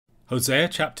Hosea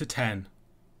chapter 10.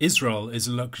 Israel is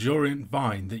a luxuriant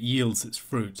vine that yields its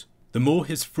fruit. The more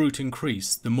his fruit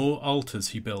increased, the more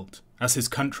altars he built. As his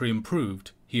country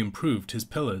improved, he improved his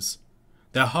pillars.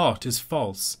 Their heart is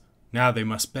false, now they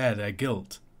must bear their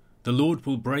guilt. The Lord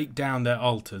will break down their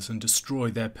altars and destroy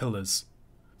their pillars.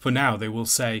 For now they will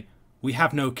say, "We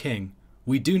have no king,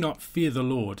 we do not fear the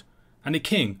Lord, and a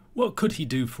king, what could he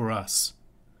do for us?"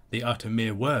 They utter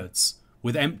mere words,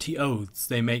 with empty oaths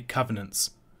they make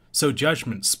covenants. So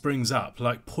judgment springs up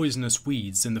like poisonous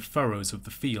weeds in the furrows of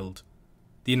the field.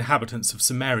 The inhabitants of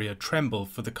Samaria tremble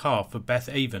for the calf of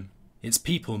Bethany. Its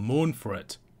people mourn for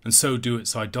it, and so do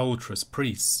its idolatrous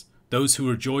priests, those who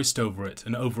rejoiced over it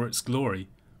and over its glory,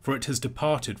 for it has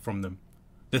departed from them.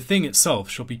 The thing itself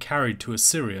shall be carried to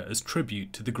Assyria as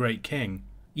tribute to the great king.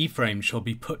 Ephraim shall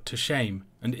be put to shame,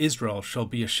 and Israel shall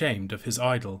be ashamed of his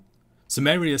idol.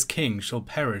 Samaria's king shall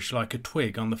perish like a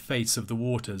twig on the face of the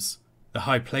waters. The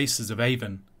high places of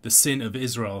Avon, the sin of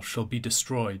Israel, shall be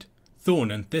destroyed. Thorn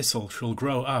and thistle shall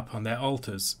grow up on their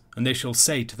altars, and they shall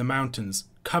say to the mountains,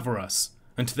 "Cover us,"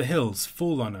 and to the hills,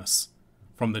 "Fall on us."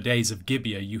 From the days of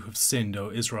Gibeah you have sinned,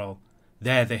 O Israel.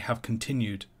 There they have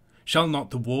continued. Shall not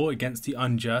the war against the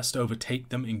unjust overtake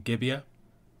them in Gibeah?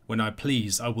 When I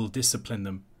please, I will discipline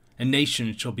them. A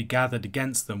nation shall be gathered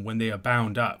against them when they are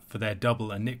bound up for their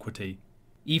double iniquity.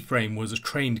 Ephraim was a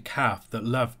trained calf that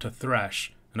loved to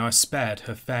thresh, and I spared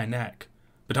her fair neck.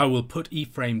 But I will put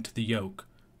Ephraim to the yoke.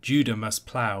 Judah must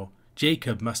plough,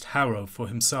 Jacob must harrow for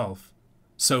himself.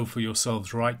 Sow for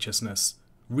yourselves righteousness,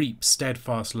 reap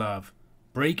steadfast love.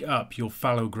 Break up your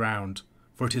fallow ground,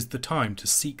 for it is the time to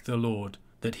seek the Lord,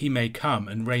 that he may come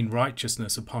and rain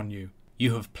righteousness upon you.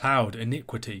 You have ploughed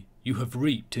iniquity, you have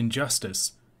reaped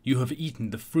injustice, you have eaten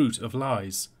the fruit of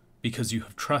lies, because you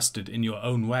have trusted in your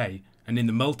own way and in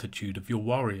the multitude of your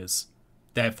warriors.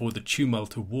 Therefore the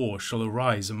tumult of war shall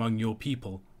arise among your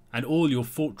people, and all your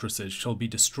fortresses shall be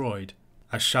destroyed,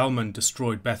 as Shalman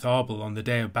destroyed Beth Arbel on the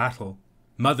day of battle.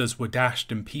 Mothers were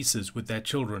dashed in pieces with their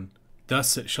children.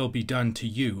 Thus it shall be done to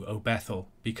you, O Bethel,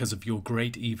 because of your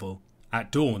great evil.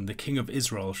 At dawn the king of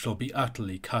Israel shall be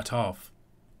utterly cut off.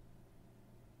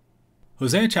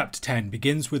 Hosea chapter 10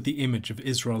 begins with the image of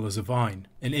Israel as a vine,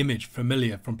 an image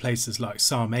familiar from places like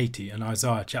Psalm 80 and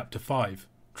Isaiah chapter 5.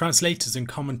 Translators and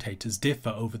commentators differ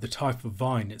over the type of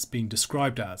vine it's being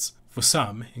described as. For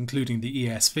some, including the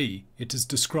ESV, it is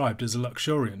described as a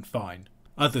luxuriant vine.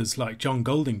 Others, like John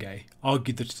Goldingay,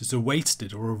 argue that it is a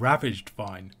wasted or a ravaged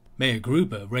vine. Meyer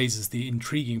Gruber raises the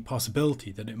intriguing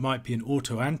possibility that it might be an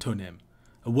autoantonym,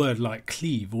 a word like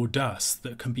cleave or dust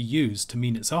that can be used to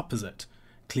mean its opposite.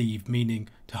 Cleave meaning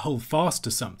to hold fast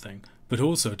to something, but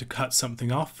also to cut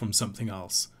something off from something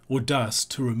else, or dust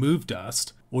to remove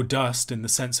dust, or dust in the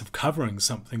sense of covering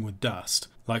something with dust,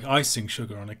 like icing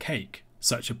sugar on a cake.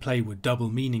 Such a play with double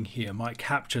meaning here might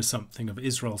capture something of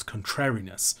Israel's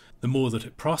contrariness. The more that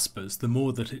it prospers, the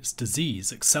more that its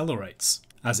disease accelerates.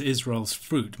 As Israel's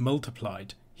fruit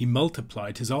multiplied, he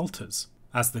multiplied his altars.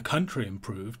 As the country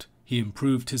improved, he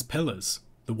improved his pillars.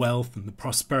 The wealth and the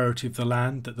prosperity of the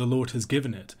land that the Lord has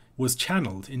given it was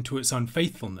channeled into its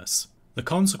unfaithfulness. The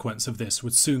consequence of this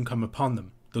would soon come upon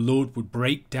them. The Lord would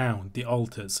break down the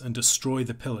altars and destroy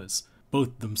the pillars, both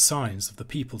of them signs of the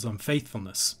people's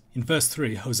unfaithfulness. In verse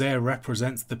 3, Hosea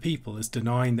represents the people as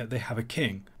denying that they have a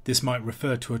king. This might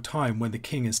refer to a time when the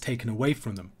king is taken away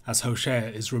from them, as Hosea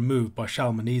is removed by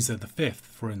Shalmaneser V,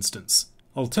 for instance.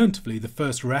 Alternatively, the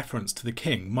first reference to the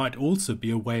king might also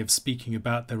be a way of speaking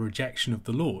about their rejection of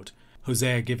the Lord,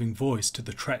 Hosea giving voice to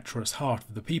the treacherous heart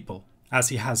of the people. As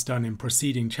he has done in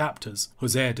preceding chapters,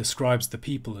 Hosea describes the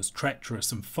people as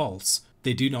treacherous and false.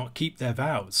 They do not keep their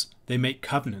vows. They make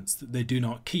covenants that they do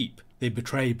not keep. They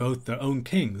betray both their own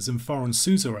kings and foreign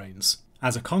suzerains.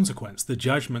 As a consequence, the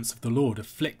judgments of the Lord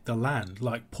afflict the land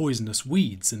like poisonous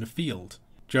weeds in a field.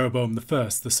 Jeroboam I,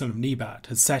 the son of Nebat,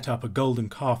 had set up a golden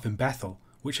calf in Bethel,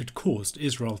 which had caused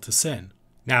Israel to sin.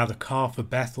 Now the calf of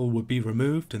Bethel would be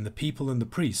removed, and the people and the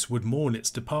priests would mourn its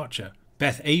departure.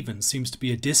 Beth Aven seems to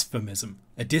be a dysphemism.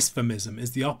 A dysphemism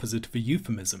is the opposite of a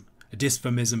euphemism. A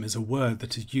dysphemism is a word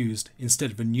that is used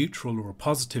instead of a neutral or a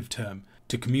positive term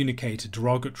to communicate a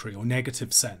derogatory or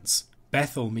negative sense.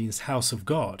 Bethel means house of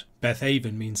God. Beth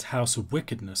Aven means house of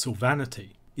wickedness or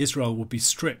vanity. Israel would be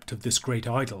stripped of this great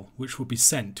idol, which would be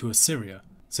sent to Assyria.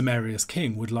 Samaria's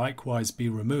king would likewise be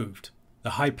removed.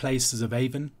 The high places of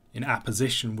Avon, in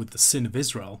apposition with the sin of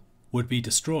Israel, would be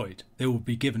destroyed. They would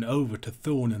be given over to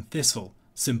thorn and thistle,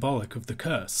 symbolic of the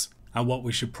curse. And what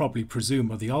we should probably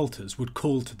presume are the altars would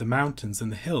call to the mountains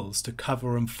and the hills to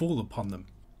cover and fall upon them.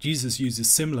 Jesus uses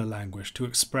similar language to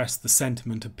express the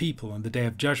sentiment of people on the day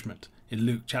of judgment. in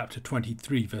Luke chapter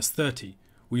 23 verse 30.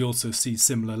 We also see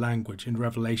similar language in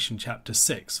Revelation chapter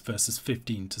 6 verses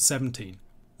 15 to 17.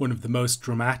 One of the most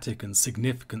dramatic and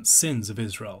significant sins of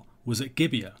Israel was at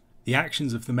Gibeah. The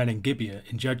actions of the men in Gibeah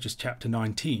in Judges chapter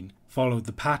 19 followed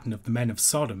the pattern of the men of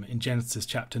Sodom in Genesis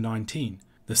chapter 19.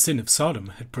 The sin of Sodom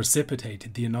had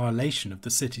precipitated the annihilation of the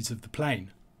cities of the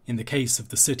plain. In the case of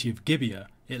the city of Gibeah,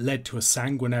 it led to a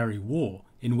sanguinary war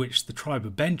in which the tribe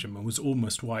of Benjamin was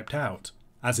almost wiped out.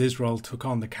 As Israel took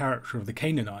on the character of the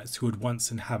Canaanites who had once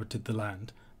inhabited the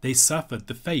land, they suffered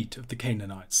the fate of the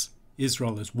Canaanites.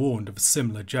 Israel is warned of a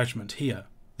similar judgment here.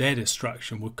 Their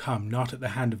destruction would come not at the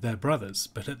hand of their brothers,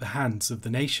 but at the hands of the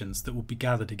nations that would be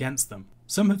gathered against them.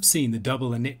 Some have seen the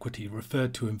double iniquity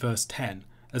referred to in verse 10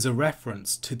 as a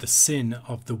reference to the sin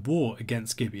of the war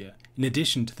against Gibeah, in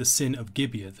addition to the sin of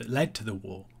Gibeah that led to the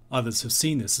war. Others have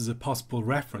seen this as a possible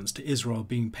reference to Israel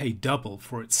being paid double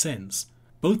for its sins.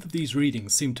 Both of these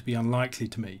readings seem to be unlikely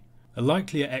to me. A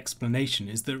likelier explanation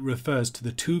is that it refers to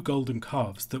the two golden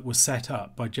calves that were set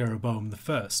up by Jeroboam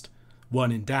I,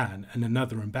 one in Dan and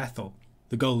another in Bethel.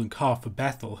 The golden calf of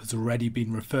Bethel has already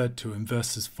been referred to in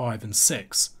verses 5 and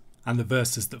 6, and the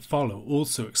verses that follow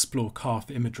also explore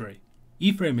calf imagery.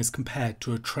 Ephraim is compared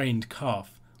to a trained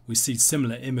calf. We see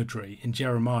similar imagery in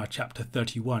Jeremiah chapter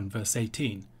 31 verse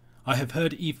 18. I have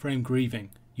heard Ephraim grieving.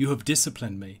 You have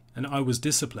disciplined me, and I was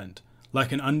disciplined.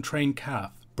 Like an untrained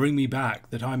calf, bring me back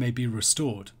that I may be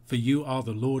restored, for you are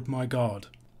the Lord my God.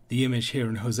 The image here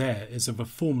in Hosea is of a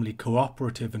formerly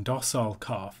cooperative and docile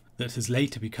calf that has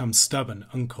later become stubborn,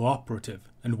 uncooperative,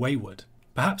 and wayward.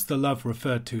 Perhaps the love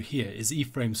referred to here is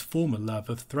Ephraim's former love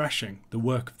of threshing, the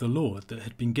work of the Lord that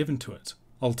had been given to it.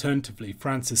 Alternatively,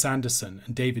 Francis Anderson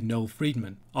and David Noel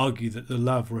Friedman argue that the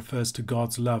love refers to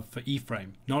God's love for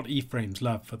Ephraim, not Ephraim's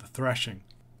love for the threshing.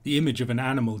 The image of an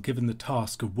animal given the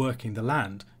task of working the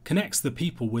land connects the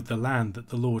people with the land that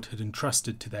the Lord had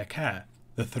entrusted to their care.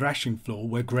 The threshing floor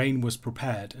where grain was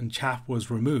prepared and chaff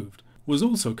was removed was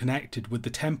also connected with the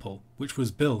temple, which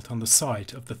was built on the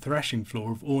site of the threshing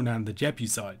floor of Ornan the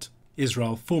Jebusite.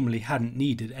 Israel formerly hadn't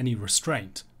needed any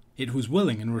restraint. It was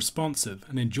willing and responsive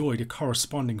and enjoyed a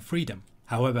corresponding freedom.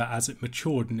 However, as it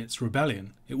matured in its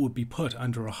rebellion, it would be put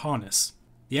under a harness.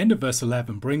 The end of verse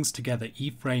 11 brings together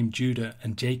Ephraim, Judah,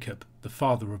 and Jacob, the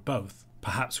father of both.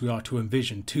 Perhaps we are to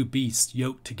envision two beasts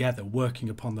yoked together working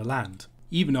upon the land.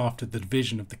 Even after the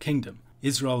division of the kingdom,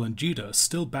 Israel and Judah are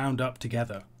still bound up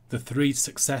together. The three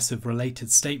successive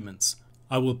related statements,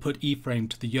 I will put Ephraim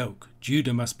to the yoke,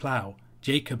 Judah must plough,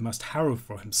 Jacob must harrow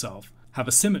for himself, have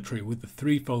a symmetry with the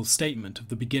threefold statement of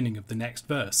the beginning of the next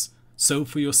verse. Sow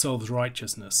for yourselves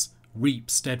righteousness,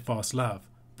 reap steadfast love,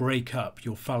 break up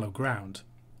your fallow ground.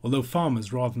 Although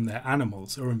farmers rather than their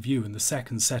animals are in view in the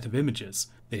second set of images,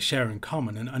 they share in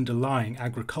common an underlying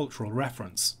agricultural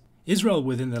reference. Israel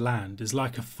within the land is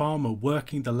like a farmer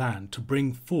working the land to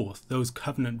bring forth those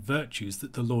covenant virtues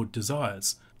that the Lord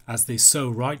desires. As they sow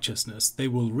righteousness, they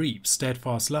will reap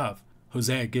steadfast love.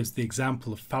 Hosea gives the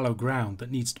example of fallow ground that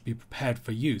needs to be prepared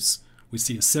for use. We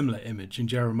see a similar image in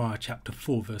Jeremiah chapter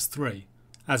 4 verse 3.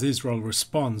 As Israel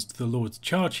responds to the Lord's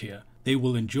charge here, they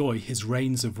will enjoy his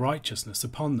reigns of righteousness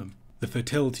upon them. The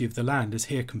fertility of the land is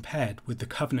here compared with the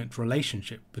covenant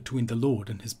relationship between the Lord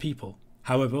and his people.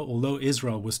 However, although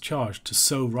Israel was charged to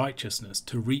sow righteousness,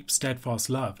 to reap steadfast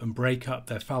love, and break up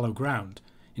their fallow ground,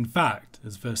 in fact,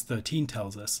 as verse 13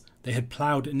 tells us, they had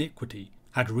ploughed iniquity,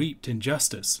 had reaped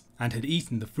injustice, and had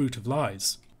eaten the fruit of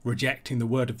lies. Rejecting the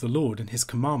word of the Lord and his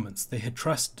commandments, they had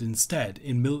trusted instead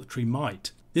in military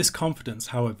might. This confidence,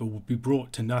 however, would be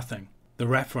brought to nothing. The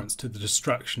reference to the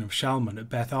destruction of Shalman at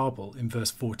Beth Arbel in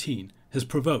verse 14 has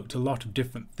provoked a lot of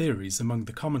different theories among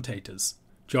the commentators.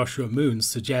 Joshua Moon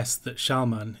suggests that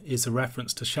Shalman is a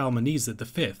reference to Shalmaneser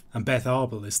V, and Beth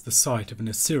Arbel is the site of an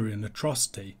Assyrian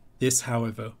atrocity. This,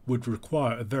 however, would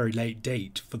require a very late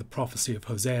date for the prophecy of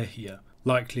Hosea here,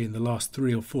 likely in the last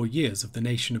 3 or 4 years of the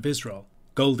nation of Israel.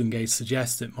 Golden Gate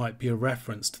suggests it might be a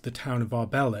reference to the town of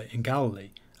Arbela in Galilee,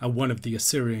 and one of the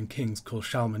Assyrian kings called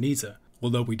Shalmaneser,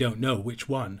 although we don't know which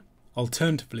one.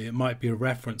 Alternatively, it might be a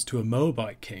reference to a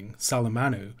Moabite king,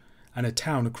 Salamanu, and a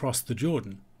town across the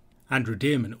Jordan. Andrew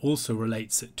Dearman also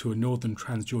relates it to a northern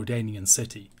Transjordanian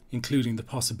city, including the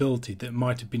possibility that it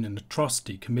might have been an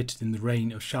atrocity committed in the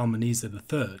reign of Shalmaneser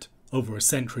III, over a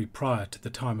century prior to the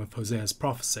time of Hosea's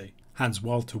prophecy. Hans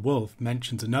Walter Wolff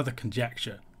mentions another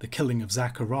conjecture, the killing of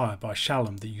Zechariah by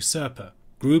Shallum the usurper.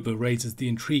 Gruber raises the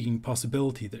intriguing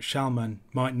possibility that Shalman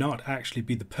might not actually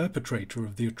be the perpetrator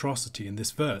of the atrocity in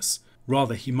this verse,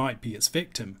 rather he might be its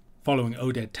victim. Following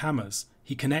Oded Tammuz,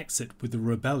 he connects it with the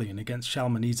rebellion against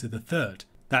Shalmaneser III.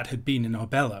 That had been in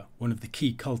Arbela, one of the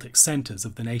key cultic centres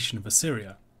of the nation of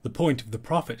Assyria. The point of the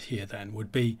prophet here then would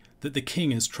be that the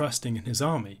king is trusting in his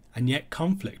army, and yet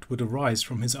conflict would arise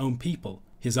from his own people.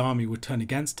 His army would turn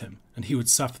against him, and he would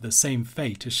suffer the same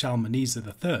fate as Shalmaneser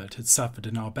III had suffered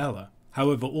in Arbela.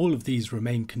 However, all of these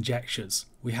remain conjectures.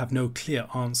 We have no clear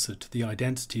answer to the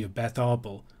identity of Beth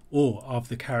Arbel or of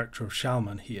the character of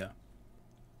Shalman here.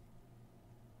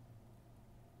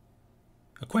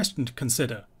 A question to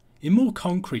consider. In more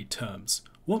concrete terms,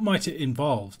 what might it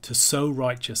involve to sow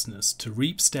righteousness, to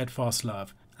reap steadfast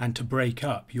love, and to break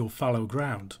up your fallow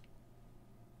ground?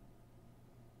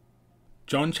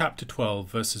 John chapter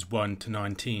 12 verses 1 to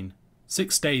 19.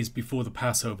 6 days before the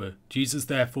Passover, Jesus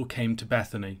therefore came to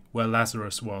Bethany, where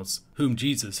Lazarus was, whom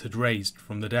Jesus had raised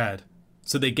from the dead.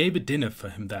 So they gave a dinner for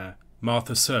him there.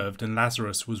 Martha served, and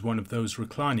Lazarus was one of those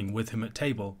reclining with him at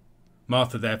table.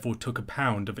 Martha therefore took a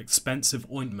pound of expensive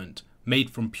ointment,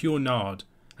 made from pure nard,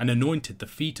 and anointed the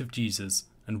feet of Jesus,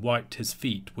 and wiped his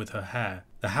feet with her hair.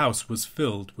 The house was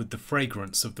filled with the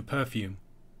fragrance of the perfume.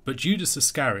 But Judas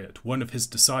Iscariot, one of his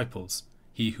disciples,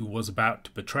 he who was about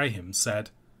to betray him, said,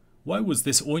 "Why was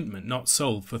this ointment not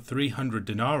sold for 300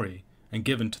 denarii, and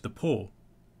given to the poor?"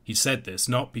 He said this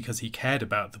not because he cared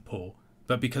about the poor,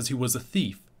 but because he was a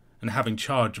thief, and having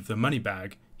charge of the money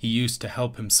bag, he used to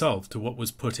help himself to what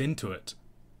was put into it.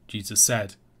 Jesus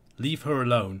said, "Leave her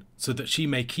alone, so that she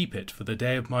may keep it for the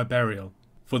day of my burial.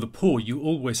 For the poor you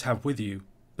always have with you,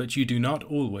 but you do not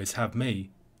always have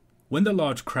me." When the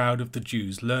large crowd of the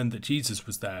Jews learned that Jesus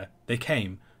was there, they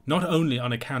came, not only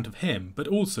on account of him, but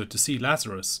also to see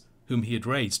Lazarus, whom he had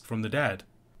raised from the dead.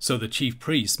 So the chief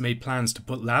priests made plans to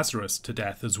put Lazarus to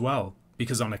death as well,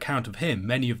 because on account of him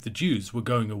many of the Jews were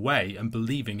going away and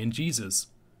believing in Jesus.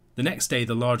 The next day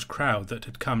the large crowd that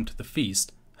had come to the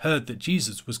feast heard that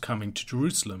Jesus was coming to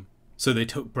Jerusalem. So they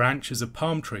took branches of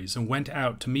palm trees and went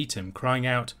out to meet him, crying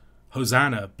out,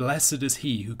 "Hosanna, blessed is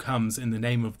he who comes in the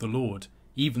name of the Lord,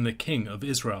 even the King of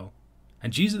Israel."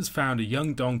 And Jesus found a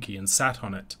young donkey and sat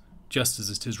on it, just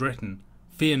as it is written,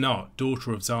 "Fear not,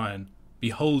 daughter of Zion,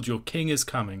 behold your king is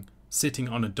coming, sitting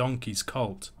on a donkey's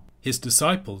colt." His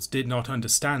disciples did not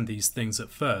understand these things at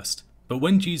first, but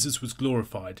when Jesus was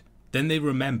glorified, then they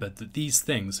remembered that these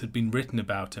things had been written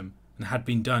about him and had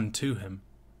been done to him.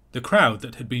 The crowd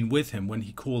that had been with him when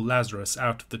he called Lazarus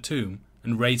out of the tomb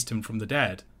and raised him from the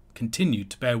dead continued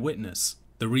to bear witness.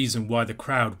 The reason why the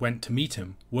crowd went to meet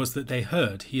him was that they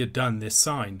heard he had done this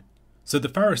sign. So the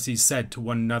Pharisees said to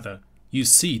one another, "You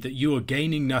see that you are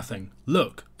gaining nothing.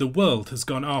 Look, the world has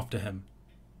gone after him."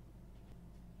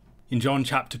 In John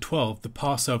chapter 12, the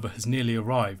Passover has nearly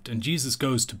arrived, and Jesus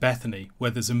goes to Bethany,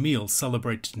 where there's a meal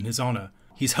celebrated in his honour.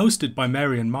 He's hosted by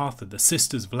Mary and Martha, the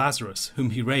sisters of Lazarus, whom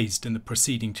he raised in the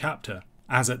preceding chapter.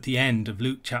 As at the end of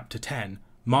Luke chapter 10,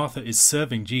 Martha is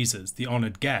serving Jesus, the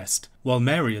honoured guest, while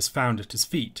Mary is found at his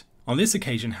feet. On this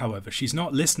occasion, however, she's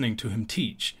not listening to him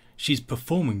teach. She's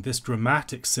performing this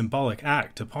dramatic symbolic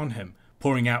act upon him,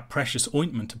 pouring out precious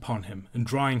ointment upon him and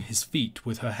drying his feet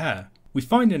with her hair. We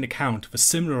find an account of a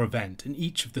similar event in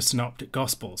each of the Synoptic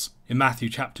Gospels, in Matthew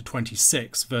chapter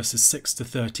 26 verses 6 to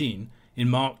 13, in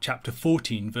Mark chapter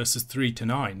 14 verses 3 to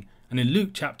 9, and in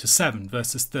Luke chapter 7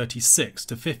 verses 36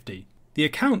 to 50. The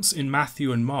accounts in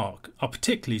Matthew and Mark are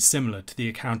particularly similar to the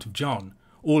account of John.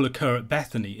 All occur at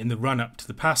Bethany in the run-up to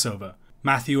the Passover.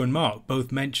 Matthew and Mark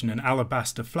both mention an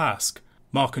alabaster flask.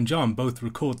 Mark and John both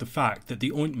record the fact that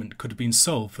the ointment could have been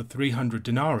sold for 300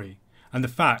 denarii, and the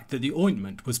fact that the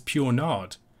ointment was pure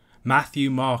nard. Matthew,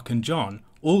 Mark and John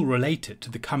all relate it to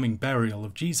the coming burial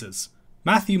of Jesus.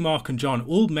 Matthew, Mark and John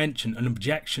all mention an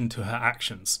objection to her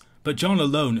actions, but John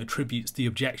alone attributes the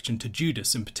objection to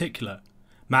Judas in particular.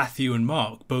 Matthew and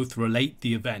Mark both relate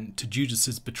the event to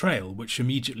Judas's betrayal, which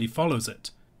immediately follows it.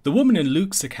 The woman in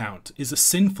Luke's account is a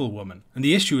sinful woman, and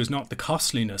the issue is not the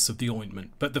costliness of the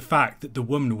ointment, but the fact that the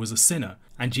woman was a sinner,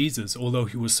 and Jesus, although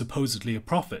he was supposedly a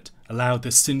prophet, allowed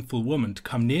this sinful woman to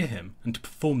come near him and to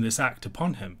perform this act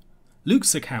upon him.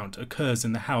 Luke's account occurs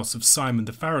in the house of Simon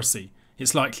the Pharisee.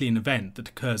 It's likely an event that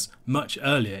occurs much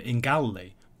earlier in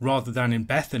Galilee, rather than in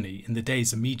Bethany in the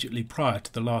days immediately prior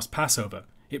to the last Passover.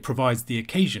 It provides the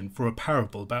occasion for a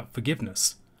parable about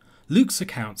forgiveness. Luke's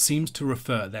account seems to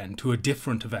refer then to a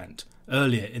different event,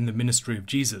 earlier in the ministry of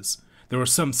Jesus. There are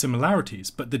some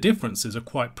similarities, but the differences are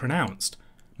quite pronounced.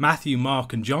 Matthew,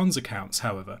 Mark and John's accounts,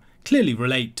 however, clearly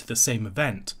relate to the same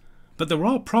event. But there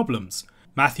are problems.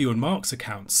 Matthew and Mark's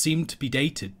accounts seem to be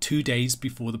dated 2 days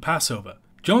before the Passover.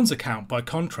 John's account, by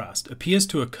contrast, appears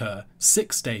to occur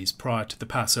 6 days prior to the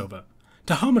Passover.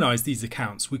 To harmonise these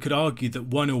accounts, we could argue that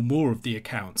one or more of the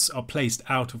accounts are placed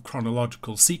out of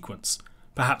chronological sequence.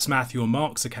 Perhaps Matthew or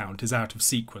Mark's account is out of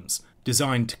sequence,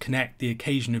 designed to connect the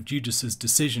occasion of Judas's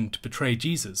decision to betray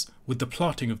Jesus with the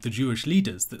plotting of the Jewish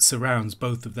leaders that surrounds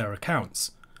both of their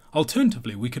accounts.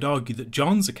 Alternatively, we could argue that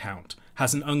John's account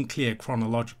has an unclear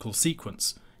chronological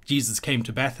sequence. Jesus came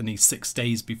to Bethany 6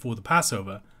 days before the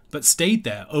Passover, but stayed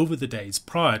there over the days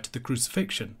prior to the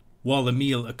crucifixion. While the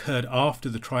meal occurred after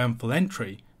the triumphal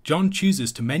entry, John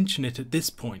chooses to mention it at this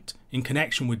point in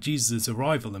connection with Jesus'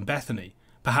 arrival in Bethany,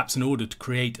 perhaps in order to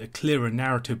create a clearer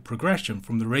narrative progression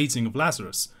from the raising of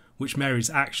Lazarus, which Mary's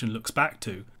action looks back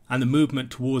to, and the movement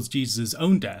towards Jesus'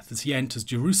 own death as he enters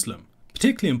Jerusalem.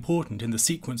 Particularly important in the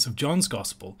sequence of John's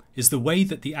Gospel is the way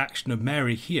that the action of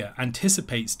Mary here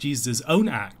anticipates Jesus' own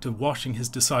act of washing his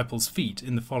disciples' feet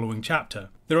in the following chapter.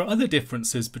 There are other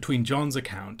differences between John's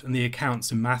account and the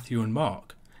accounts in Matthew and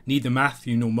Mark. Neither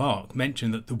Matthew nor Mark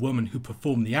mention that the woman who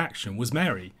performed the action was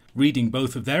Mary. Reading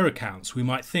both of their accounts, we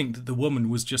might think that the woman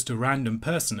was just a random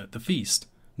person at the feast,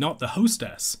 not the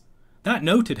hostess. That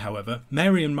noted, however,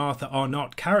 Mary and Martha are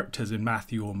not characters in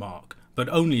Matthew or Mark, but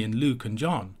only in Luke and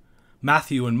John.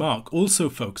 Matthew and Mark also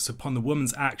focus upon the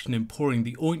woman's action in pouring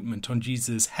the ointment on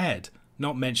Jesus' head,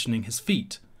 not mentioning his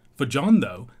feet. For John,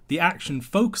 though, the action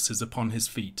focuses upon his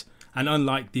feet, and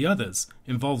unlike the others,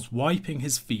 involves wiping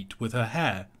his feet with her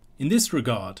hair. In this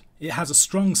regard, it has a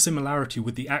strong similarity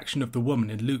with the action of the woman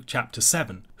in Luke chapter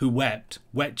 7, who wet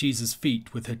Jesus'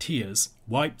 feet with her tears,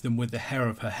 wiped them with the hair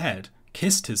of her head,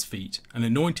 kissed his feet, and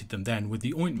anointed them then with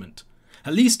the ointment.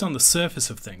 At least on the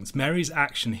surface of things, Mary's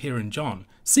action here in John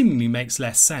seemingly makes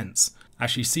less sense,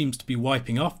 as she seems to be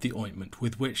wiping off the ointment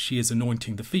with which she is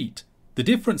anointing the feet. The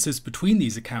differences between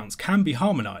these accounts can be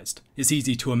harmonized. It's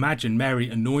easy to imagine Mary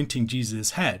anointing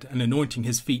Jesus' head and anointing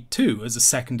his feet too as a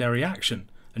secondary action,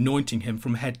 anointing him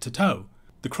from head to toe.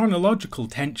 The chronological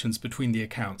tensions between the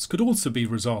accounts could also be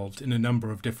resolved in a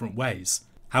number of different ways.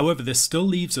 However, this still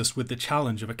leaves us with the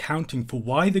challenge of accounting for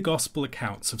why the Gospel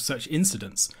accounts of such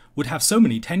incidents would have so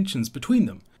many tensions between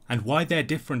them, and why their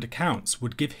different accounts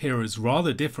would give hearers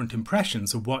rather different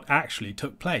impressions of what actually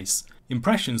took place,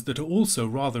 impressions that are also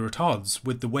rather at odds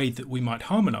with the way that we might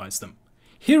harmonise them.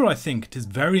 Here I think it is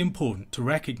very important to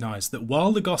recognise that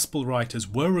while the Gospel writers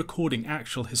were recording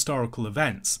actual historical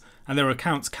events, and their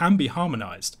accounts can be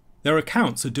harmonised, their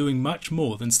accounts are doing much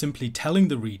more than simply telling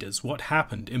the readers what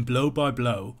happened in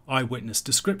blow-by-blow eyewitness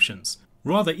descriptions.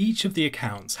 Rather, each of the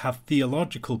accounts have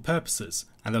theological purposes,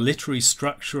 and the literary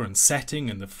structure and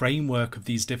setting and the framework of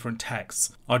these different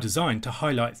texts are designed to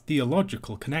highlight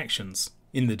theological connections.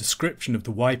 In the description of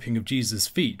the wiping of Jesus'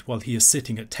 feet while he is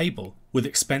sitting at table, with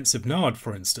expensive nard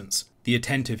for instance, the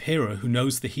attentive hearer who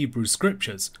knows the Hebrew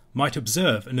scriptures might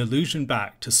observe an allusion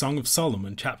back to Song of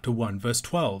Solomon chapter 1 verse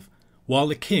 12, "While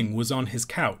the king was on his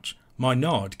couch, my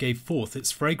nard gave forth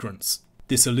its fragrance."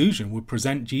 This allusion would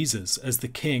present Jesus as the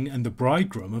king and the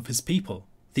bridegroom of his people,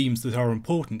 themes that are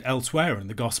important elsewhere in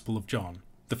the Gospel of John.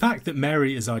 The fact that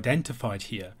Mary is identified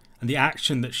here, and the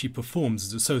action that she performs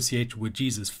is associated with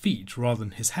Jesus' feet rather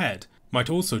than his head, might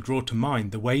also draw to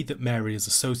mind the way that Mary is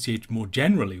associated more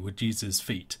generally with Jesus'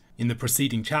 feet. In the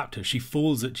preceding chapter, she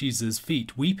falls at Jesus'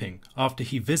 feet weeping after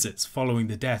he visits following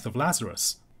the death of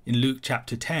Lazarus. In Luke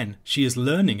chapter 10, she is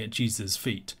learning at Jesus'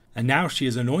 feet, and now she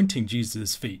is anointing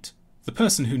Jesus' feet. The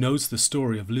person who knows the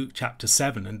story of Luke chapter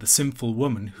 7 and the sinful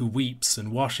woman who weeps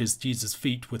and washes Jesus'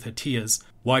 feet with her tears,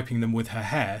 wiping them with her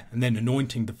hair and then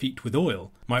anointing the feet with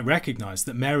oil, might recognise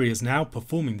that Mary is now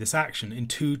performing this action in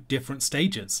two different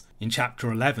stages. In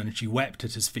chapter 11 she wept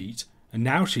at his feet, and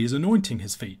now she is anointing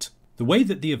his feet. The way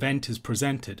that the event is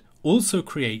presented also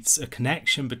creates a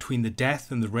connection between the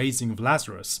death and the raising of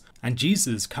Lazarus and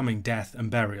Jesus' coming death and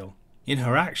burial. In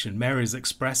her action, Mary is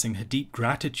expressing her deep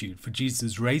gratitude for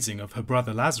Jesus' raising of her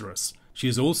brother Lazarus. She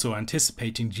is also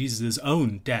anticipating Jesus'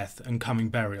 own death and coming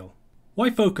burial. Why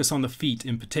focus on the feet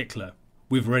in particular?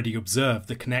 We've already observed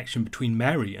the connection between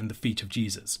Mary and the feet of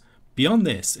Jesus. Beyond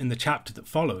this, in the chapter that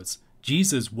follows,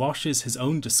 Jesus washes his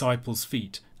own disciples'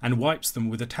 feet and wipes them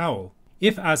with a towel.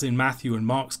 If, as in Matthew and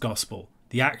Mark's Gospel,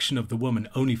 the action of the woman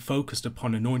only focused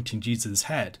upon anointing Jesus'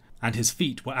 head, and his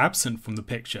feet were absent from the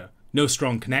picture, no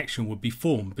strong connection would be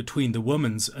formed between the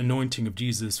woman's anointing of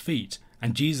Jesus' feet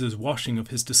and Jesus' washing of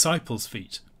his disciples'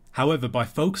 feet. However, by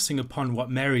focusing upon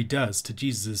what Mary does to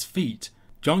Jesus' feet,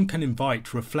 John can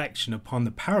invite reflection upon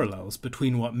the parallels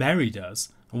between what Mary does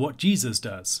and what Jesus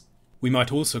does. We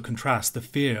might also contrast the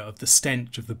fear of the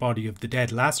stench of the body of the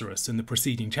dead Lazarus in the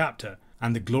preceding chapter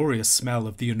and the glorious smell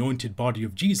of the anointed body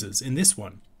of Jesus in this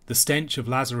one. The stench of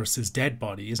Lazarus' dead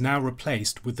body is now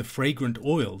replaced with the fragrant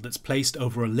oil that's placed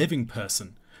over a living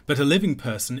person, but a living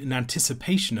person in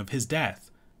anticipation of his death.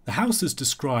 The house is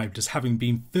described as having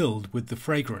been filled with the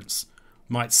fragrance.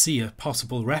 might see a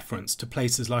possible reference to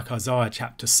places like Isaiah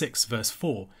chapter 6 verse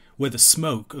 4, where the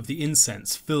smoke of the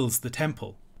incense fills the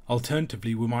temple.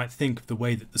 Alternatively, we might think of the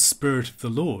way that the Spirit of the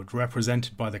Lord,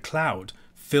 represented by the cloud,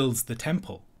 fills the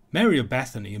temple. Mary of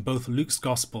Bethany, in both Luke's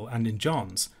Gospel and in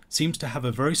John's, seems to have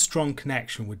a very strong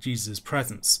connection with Jesus'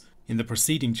 presence. In the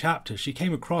preceding chapter, she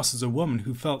came across as a woman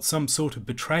who felt some sort of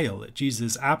betrayal at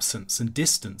Jesus' absence and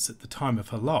distance at the time of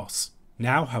her loss.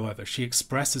 Now, however, she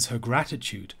expresses her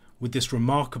gratitude with this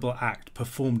remarkable act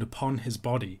performed upon his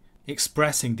body,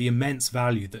 expressing the immense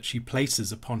value that she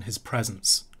places upon his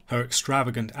presence. Her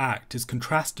extravagant act is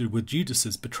contrasted with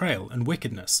Judas's betrayal and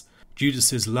wickedness.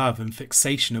 Judas's love and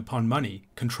fixation upon money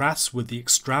contrasts with the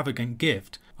extravagant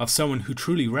gift of someone who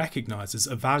truly recognizes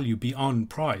a value beyond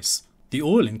price. The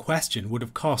oil in question would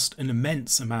have cost an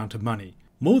immense amount of money,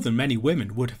 more than many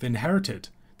women would have inherited.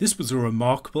 This was a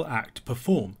remarkable act to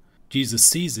perform. Jesus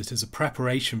sees it as a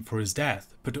preparation for his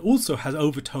death, but it also has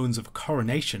overtones of a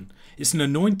coronation. It's an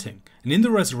anointing, and in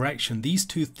the resurrection these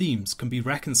two themes can be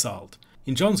reconciled.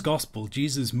 In John's Gospel,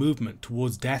 Jesus' movement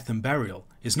towards death and burial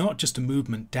is not just a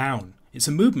movement down, it's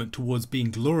a movement towards being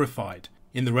glorified.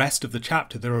 In the rest of the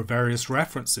chapter there are various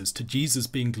references to Jesus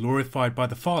being glorified by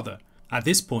the Father. At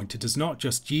this point it is not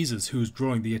just Jesus who is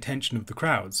drawing the attention of the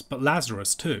crowds, but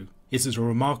Lazarus too. It is a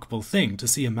remarkable thing to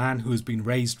see a man who has been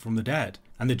raised from the dead,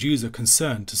 and the Jews are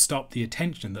concerned to stop the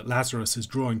attention that Lazarus is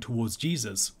drawing towards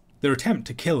Jesus. Their attempt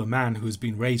to kill a man who has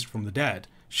been raised from the dead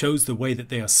shows the way that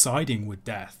they are siding with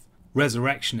death.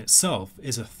 Resurrection itself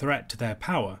is a threat to their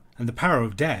power, and the power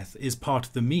of death is part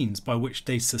of the means by which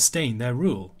they sustain their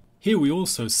rule. Here we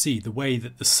also see the way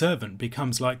that the servant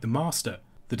becomes like the master.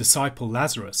 The disciple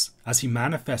Lazarus, as he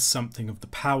manifests something of the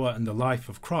power and the life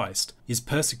of Christ, is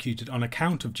persecuted on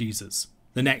account of Jesus.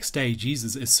 The next day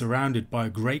Jesus is surrounded by a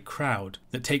great crowd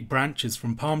that take branches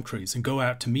from palm trees and go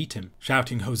out to meet him,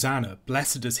 shouting, "Hosanna,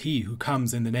 blessed is he who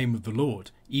comes in the name of the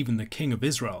Lord, even the King of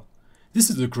Israel." This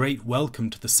is a great welcome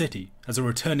to the city, as a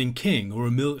returning king or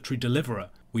a military deliverer.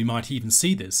 We might even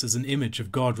see this as an image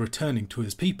of God returning to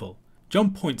his people.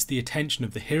 John points the attention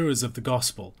of the hearers of the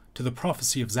gospel to the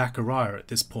prophecy of Zechariah at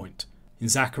this point. In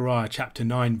Zechariah chapter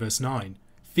 9 verse 9,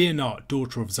 "Fear not,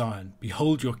 daughter of Zion,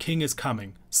 behold your king is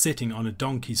coming, sitting on a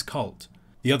donkey's colt."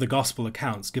 The other gospel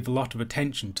accounts give a lot of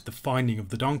attention to the finding of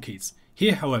the donkeys.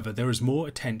 Here, however, there is more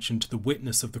attention to the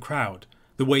witness of the crowd,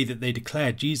 the way that they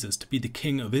declare Jesus to be the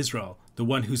King of Israel, the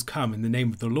one who's come in the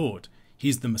name of the Lord.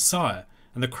 He's the Messiah,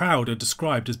 and the crowd are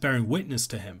described as bearing witness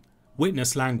to him.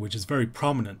 Witness language is very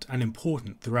prominent and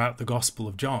important throughout the Gospel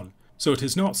of John, so it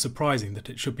is not surprising that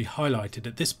it should be highlighted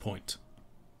at this point.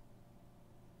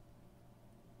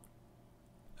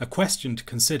 A question to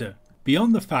consider.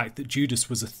 Beyond the fact that Judas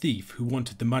was a thief who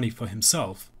wanted the money for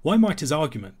himself, why might his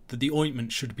argument that the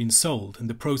ointment should have been sold and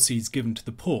the proceeds given to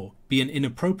the poor be an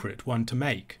inappropriate one to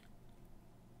make?